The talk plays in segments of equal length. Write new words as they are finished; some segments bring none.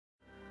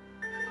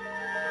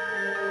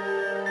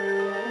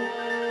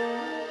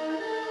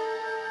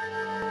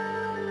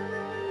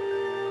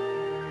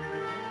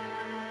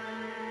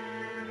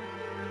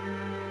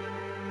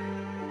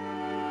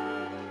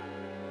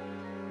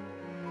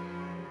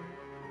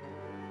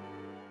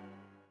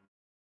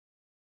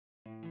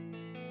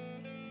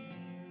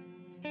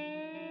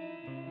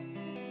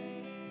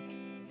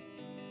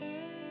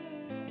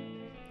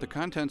The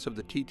contents of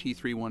the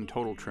TT31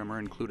 total trimmer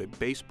include a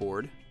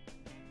baseboard,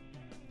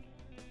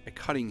 a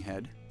cutting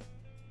head,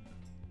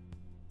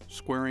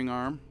 squaring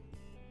arm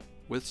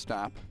with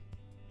stop,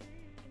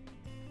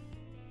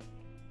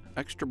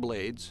 extra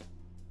blades,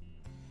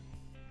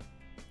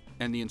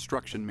 and the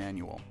instruction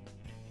manual.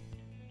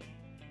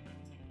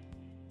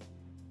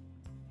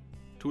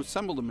 To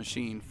assemble the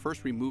machine,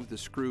 first remove the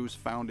screws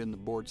found in the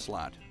board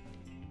slot.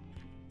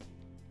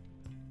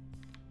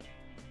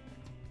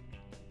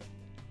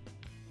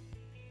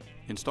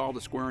 Install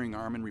the squaring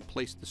arm and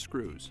replace the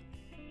screws.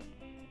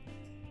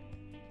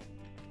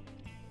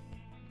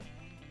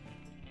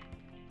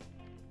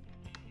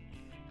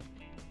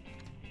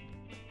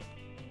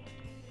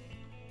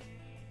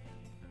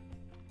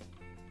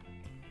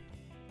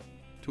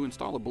 To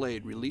install the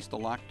blade, release the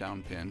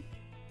lockdown pin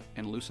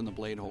and loosen the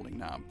blade holding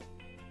knob.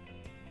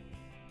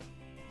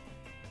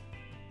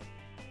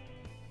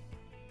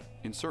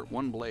 Insert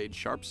one blade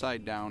sharp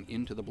side down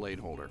into the blade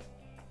holder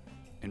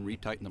and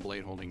retighten the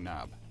blade holding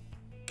knob.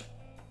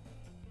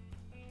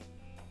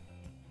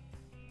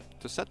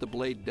 To set the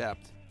blade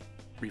depth,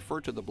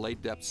 refer to the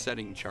blade depth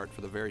setting chart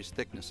for the various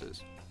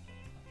thicknesses.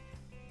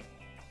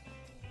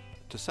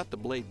 To set the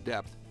blade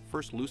depth,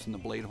 first loosen the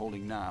blade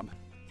holding knob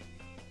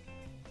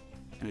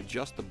and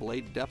adjust the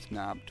blade depth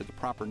knob to the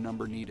proper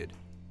number needed.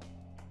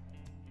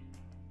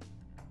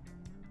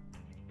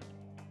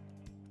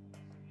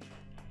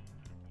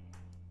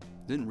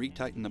 Then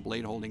retighten the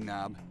blade holding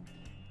knob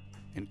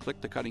and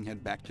click the cutting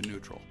head back to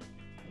neutral.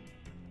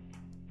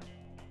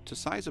 To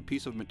size a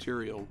piece of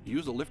material,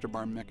 use the lifter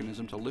bar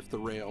mechanism to lift the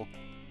rail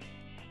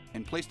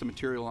and place the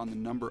material on the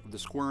number of the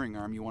squaring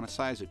arm you want to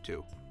size it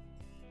to.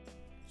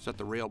 Set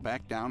the rail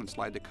back down and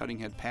slide the cutting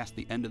head past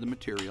the end of the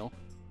material.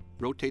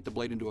 Rotate the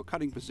blade into a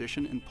cutting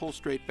position and pull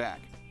straight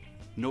back.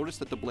 Notice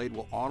that the blade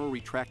will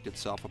auto-retract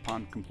itself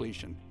upon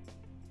completion.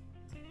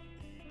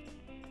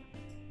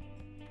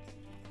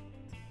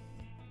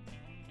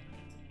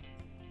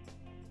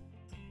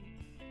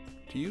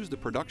 To use the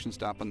production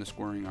stop on the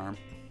squaring arm,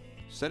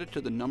 set it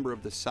to the number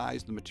of the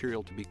size of the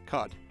material to be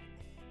cut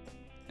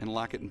and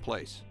lock it in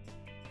place.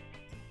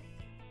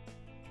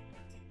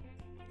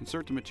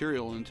 Insert the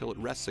material until it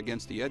rests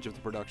against the edge of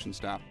the production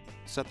stop,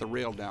 set the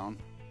rail down,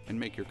 and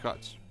make your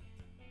cuts.